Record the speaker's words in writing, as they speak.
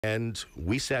And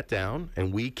we sat down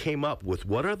and we came up with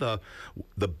what are the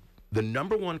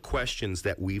number one questions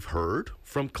that we've heard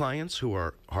from clients who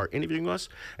are interviewing us,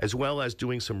 as well as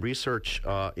doing some research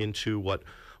into what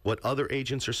other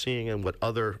agents are seeing and what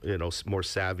other more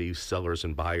savvy sellers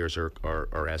and buyers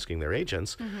are asking their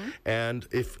agents. And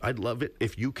I'd love it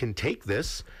if you can take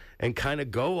this and kind of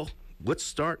go. Let's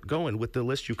start going with the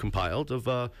list you compiled of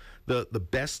the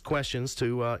best questions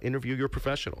to interview your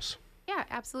professionals. Yeah,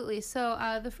 absolutely.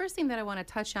 So the first thing that I want to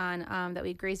touch on that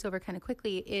we grazed over kind of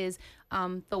quickly is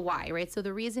the why, right? So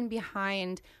the reason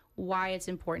behind why it's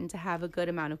important to have a good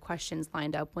amount of questions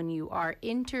lined up when you are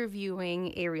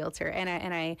interviewing a realtor.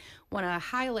 And I want to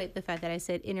highlight the fact that I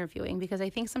said interviewing, because I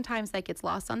think sometimes that gets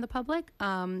lost on the public,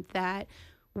 that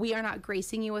we are not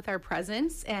gracing you with our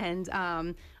presence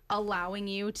and allowing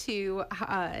you to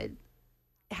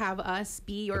have us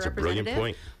be your representative.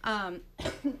 That's a brilliant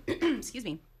point. Excuse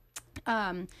me.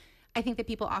 I think that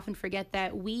people often forget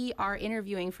that we are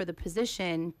interviewing for the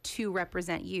position to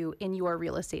represent you in your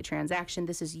real estate transaction.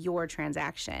 This is your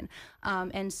transaction.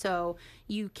 And so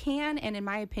you can, and in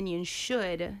my opinion,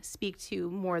 should speak to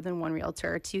more than one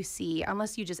realtor to see,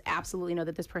 unless you just absolutely know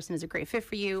that this person is a great fit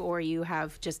for you, or you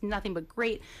have just nothing but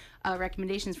great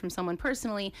recommendations from someone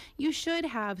personally, you should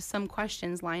have some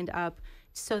questions lined up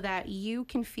so that you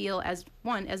can feel, as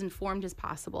informed as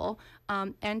possible,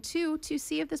 and two, to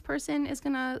see if this person is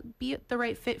going to be the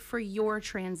right fit for your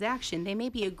transaction. They may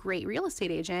be a great real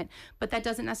estate agent, but that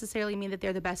doesn't necessarily mean that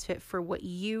they're the best fit for what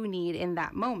you need in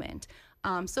that moment.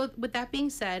 So with that being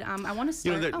said, I want to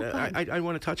start. I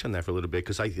want to touch on that for a little bit,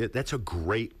 because that's a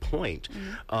great point.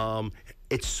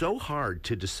 It's so hard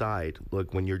to decide,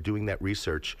 look, when you're doing that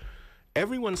research.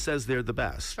 Everyone says they're the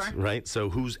best, sure, right? So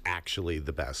who's actually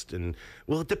the best? And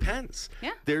well, it depends.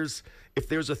 Yeah. If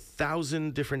there's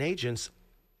 1,000 different agents,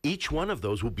 each one of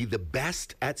those will be the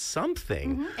best at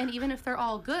something. And even if they're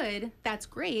all good, that's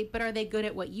great, but are they good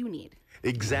at what you need?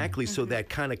 Exactly. So that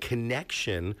kind of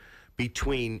connection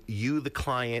between you, the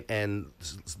client, and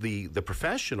the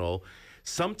professional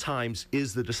sometimes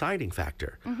is the deciding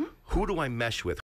factor. Who do I mesh with?